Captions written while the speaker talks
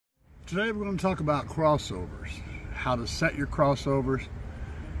Today we're going to talk about crossovers, how to set your crossovers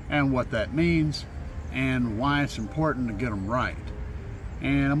and what that means and why it's important to get them right.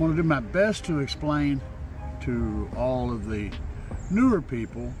 And I'm going to do my best to explain to all of the newer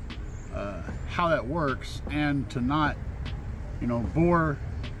people how that works, and to not, bore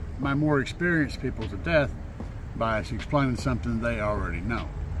my more experienced people to death by explaining something they already know.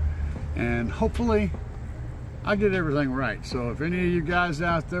 And hopefully I get everything right. So if any of you guys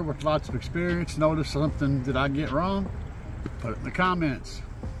out there with lots of experience notice something that I get wrong, put it in the comments.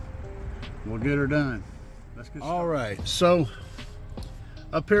 We'll get her done. Let's get started. All right, so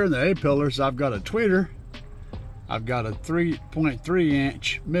up here in the A-pillars, I've got a tweeter. I've got a 3.3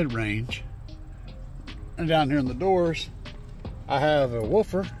 inch mid-range. And down here in the doors, I have a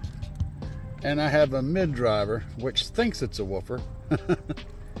woofer and I have a mid-driver, which thinks it's a woofer.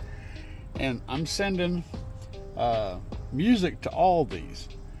 And I'm sending music to all these.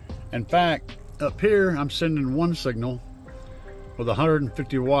 In fact, up here I'm sending one signal with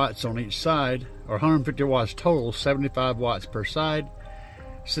 150 watts on each side, or 150 watts total, 75 watts per side.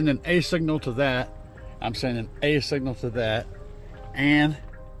 Sending a signal to that. I'm sending a signal to that, and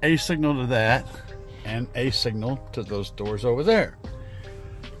a signal to that, and a signal to those doors over there.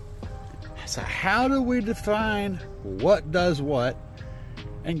 So how do we define what does what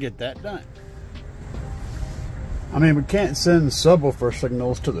and get that done? I mean, we can't send subwoofer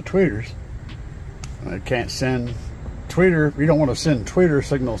signals to the tweeters. We can't send tweeter, you don't want to send tweeter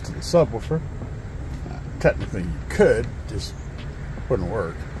signals to the subwoofer. Technically you could, just wouldn't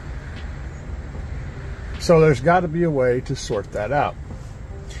work. So there's got to be a way to sort that out.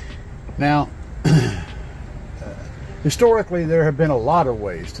 Now, historically there have been a lot of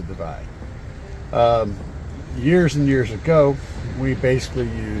ways to divide. Years and years ago, we basically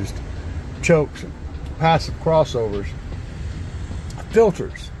used chokes, passive crossovers,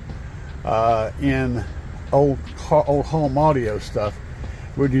 filters. In old home audio stuff,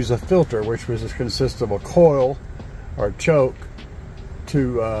 we'd use a filter, which was consist of a coil or a choke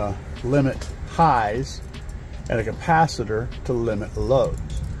to limit highs, and a capacitor to limit lows.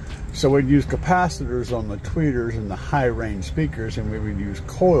 So we'd use capacitors on the tweeters and the high range speakers, and we would use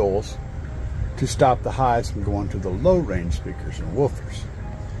coils to stop the highs from going to the low range speakers and woofers.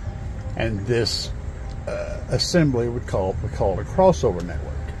 And this assembly we call it a crossover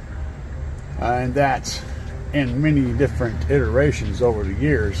network. And that's, in many different iterations over the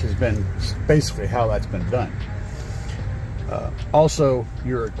years, has been basically how that's been done. Also,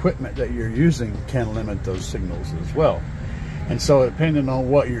 your equipment that you're using can limit those signals as well. And so depending on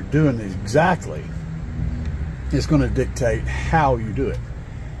what you're doing exactly, it's going to dictate how you do it.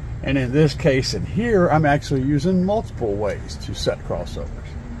 And in this case in here, I'm actually using multiple ways to set crossovers.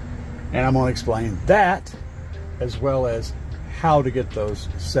 And I'm going to explain that as well as how to get those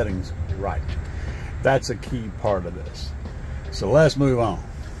settings right. That's a key part of this. So let's move on.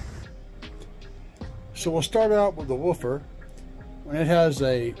 So we'll start out with the woofer. When it has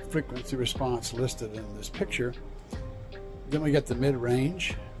a frequency response listed in this picture, then we get the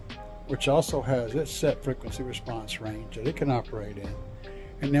mid-range, which also has its set frequency response range that it can operate in.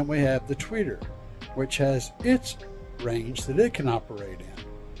 And then we have the tweeter, which has its range that it can operate in.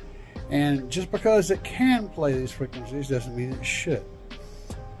 And just because it can play these frequencies doesn't mean it should.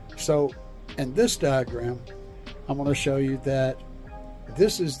 So in this diagram, I'm going to show you that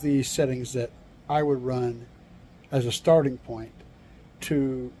this is the settings that I would run as a starting point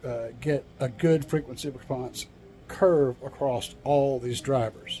to get a good frequency response curve across all these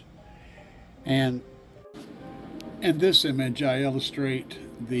drivers. And in this image, I illustrate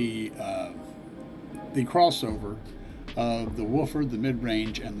the crossover of the woofer, the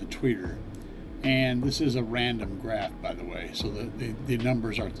mid-range, and the tweeter. And this is a random graph, by the way, so the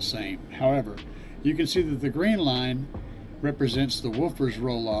numbers aren't the same. However, you can see that the green line represents the woofer's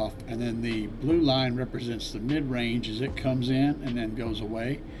roll off, and then the blue line represents the mid-range as it comes in and then goes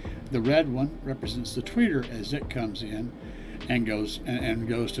away. The red one represents the tweeter as it comes in and goes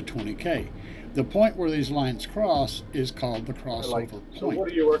to 20K. The point where these lines cross is called the crossover point. So what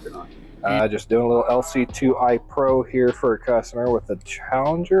are you working on? Just doing a little LC2i Pro here for a customer with a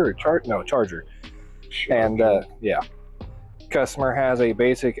Challenger or Charger. And yeah, customer has a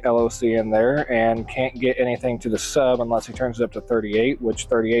basic LOC in there and can't get anything to the sub unless he turns it up to 38, which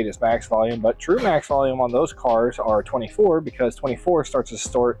 38 is max volume, but true max volume on those cars are 24, because 24 starts to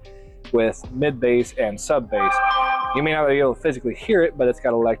distort with mid bass and sub bass. You may not be able to physically hear it, but it's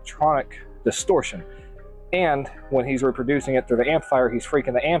got electronic distortion. And when he's reproducing it through the amplifier, he's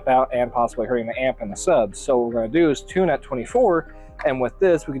freaking the amp out and possibly hurting the amp and the subs. So what we're going to do is tune at 24, and with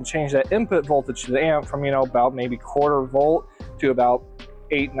this we can change that input voltage to the amp from, about maybe 1/4 volt to about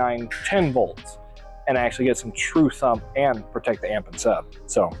 8, 9, 10 volts and actually get some true thump and protect the amp and sub.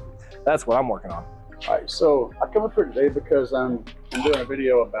 So that's what I'm working on. All right, so I come up here today because I'm doing a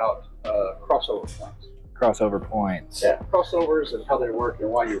video about crossover points. Crossover points. Yeah, crossovers and how they work and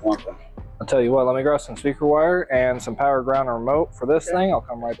why you want them. I'll tell you what, let me grab some speaker wire and some power ground and remote for this thing. I'll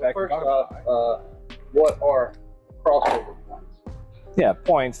come right back. First off, what are crossover points? Yeah,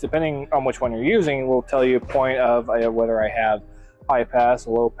 points, depending on which one you're using, will tell you a point of whether I have high pass,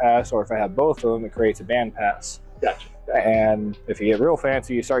 low pass, or if I have both of them, it creates a band pass. Gotcha. And if you get real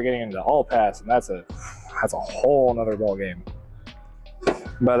fancy, you start getting into all pass, and that's a whole nother ball game.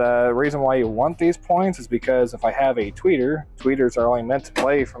 But the reason why you want these points is because if I have a tweeter, tweeters are only meant to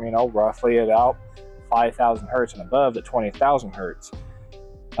play from, you know, roughly about 5,000 hertz and above to 20,000 hertz.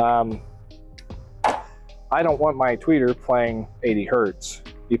 I don't want my tweeter playing 80 hertz.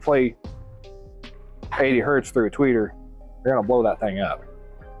 You play 80 hertz through a tweeter, you're gonna blow that thing up.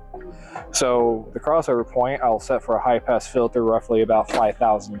 So the crossover point I'll set for a high pass filter roughly about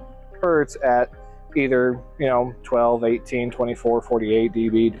 5,000 hertz at either, you know, 12, 18, 24, 48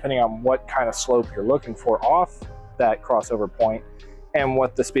 dB, depending on what kind of slope you're looking for off that crossover point and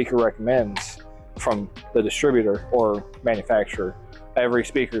what the speaker recommends from the distributor or manufacturer. Every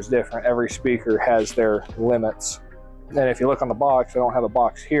speaker is different. Every speaker has their limits. And if you look on the box, I don't have a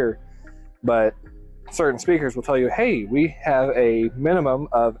box here, but certain speakers will tell you, hey, we have a minimum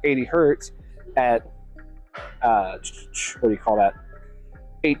of 80 hertz at, what do you call that?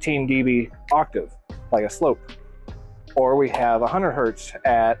 18 dB octave, like a slope. Or we have 100 hertz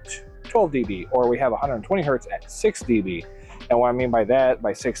at 12 dB, or we have 120 hertz at 6 dB. And what I mean by that,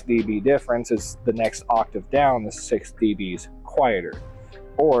 by 6 dB difference, is the next octave down is 6 dBs quieter.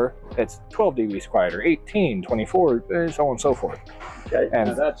 Or it's 12 dBs quieter, 18, 24, so on and so forth. Okay, and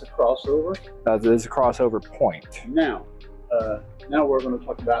now that's a crossover? That is a crossover point. Now we're going to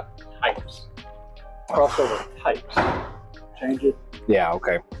talk about types. Crossover types. Change it. Yeah,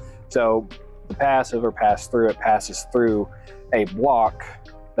 okay. So the passive or pass through, it passes through a block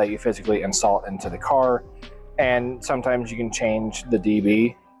that you physically install into the car. And sometimes you can change the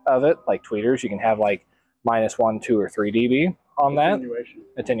dB of it, like tweeters. You can have like -1, 2, or 3 dB on that.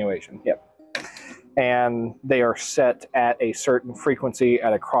 Attenuation, yep. And they are set at a certain frequency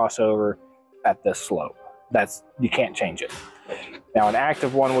at a crossover at this slope. You can't change it. Now an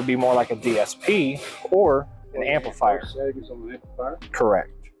active one would be more like a DSP or an amplifier.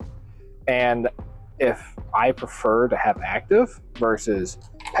 Correct. And if I prefer to have active versus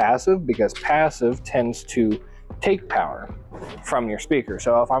passive, because passive tends to take power from your speaker.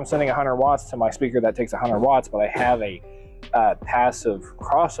 So if I'm sending 100 watts to my speaker that takes 100 watts, but I have a passive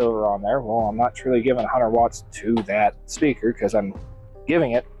crossover on there, well, I'm not truly giving 100 watts to that speaker because I'm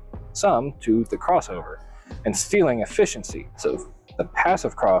giving it some to the crossover and stealing efficiency. So the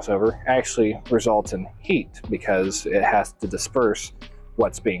passive crossover actually results in heat because it has to disperse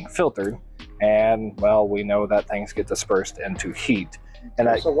what's being filtered, and well, we know that things get dispersed into heat.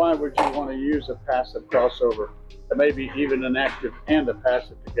 And so why would you want to use a passive crossover, and maybe even an active and a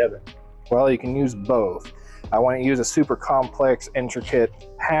passive together? Well, you can use both. I want to use a super complex, intricate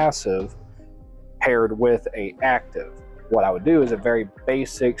passive paired with a active. What I would do is a very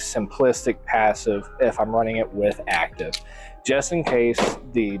basic, simplistic passive if I'm running it with active, just in case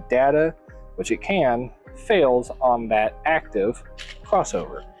the data, which it can, fails on that active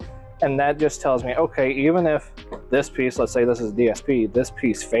crossover. And that just tells me, okay, even if this piece, let's say this is DSP, this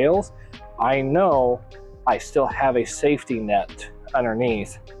piece fails, I know I still have a safety net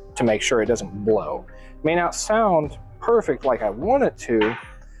underneath to make sure it doesn't blow. It may not sound perfect like I want it to,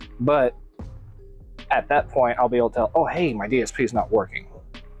 but at that point, I'll be able to tell, oh, hey, my DSP is not working.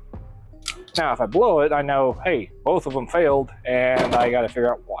 Now, if I blow it, I know, hey, both of them failed, and I got to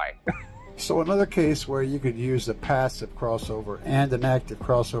figure out why. So another case where you could use a passive crossover and an active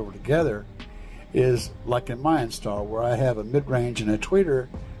crossover together is like in my install, where I have a mid-range and a tweeter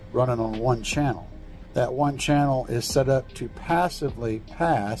running on one channel. That one channel is set up to passively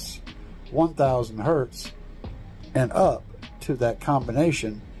pass 1,000 hertz and up to that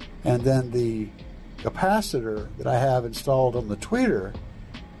combination, and then the capacitor that I have installed on the tweeter,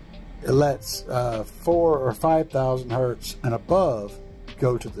 it lets 4,000 or 5,000 hertz and above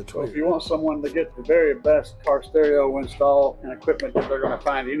go to the tweeter. So if you want someone to get the very best car stereo install and equipment that they're going to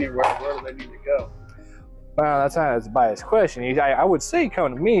find anywhere, where do they need to go? Well, that's not a biased question. I would say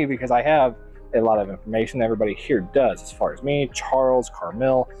come to me because I have a lot of information everybody here does. As far as me, Charles,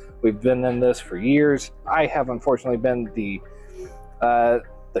 Carmel, we've been in this for years. I have unfortunately been the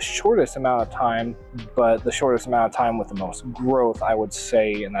shortest amount of time, but the shortest amount of time with the most growth, I would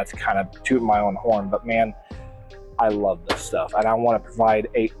say, and that's kind of tooting my own horn. But man, I love this stuff, and I want to provide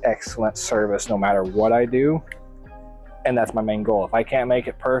an excellent service no matter what I do. And that's my main goal. If I can't make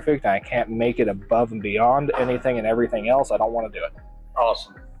it perfect, and I can't make it above and beyond anything and everything else, I don't want to do it.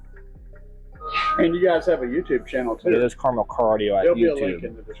 Awesome. And you guys have a YouTube channel too. It is CarnilCarAudio at There'll YouTube. be a link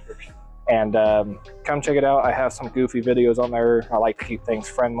in the description. And come check it out. I have some goofy videos on there. I like to keep things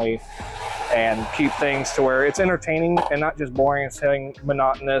friendly and keep things to where it's entertaining and not just boring and saying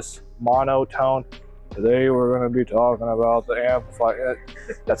monotonous, monotone. Today we're going to be talking about the amplifier.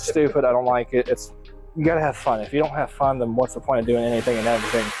 That's stupid. I don't like it. You got to have fun. If you don't have fun, then what's the point of doing anything and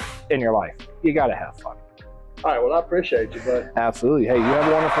everything in your life? You got to have fun. All right. Well, I appreciate you, bud. Absolutely. Hey, you have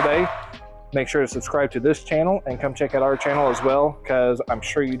a wonderful day. Make sure to subscribe to this channel and come check out our channel as well, because I'm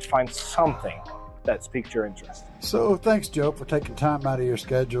sure you'd find something that piques your interest. So thanks, Joe, for taking time out of your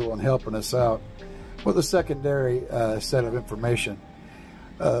schedule and helping us out with a secondary set of information.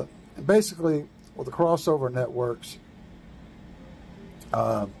 Basically, with the crossover networks,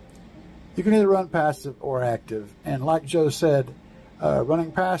 you can either run passive or active. And like Joe said,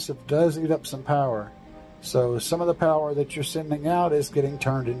 running passive does eat up some power. So some of the power that you're sending out is getting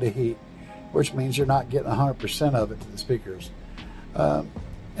turned into heat, which means you're not getting 100% of it to the speakers.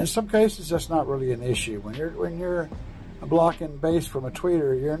 In some cases, that's not really an issue. When you're blocking bass from a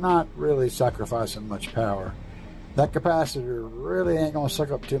tweeter, you're not really sacrificing much power. That capacitor really ain't going to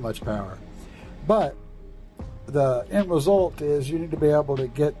suck up too much power. But the end result is you need to be able to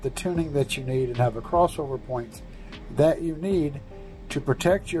get the tuning that you need and have the crossover points that you need to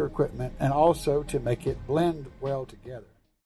protect your equipment and also to make it blend well together.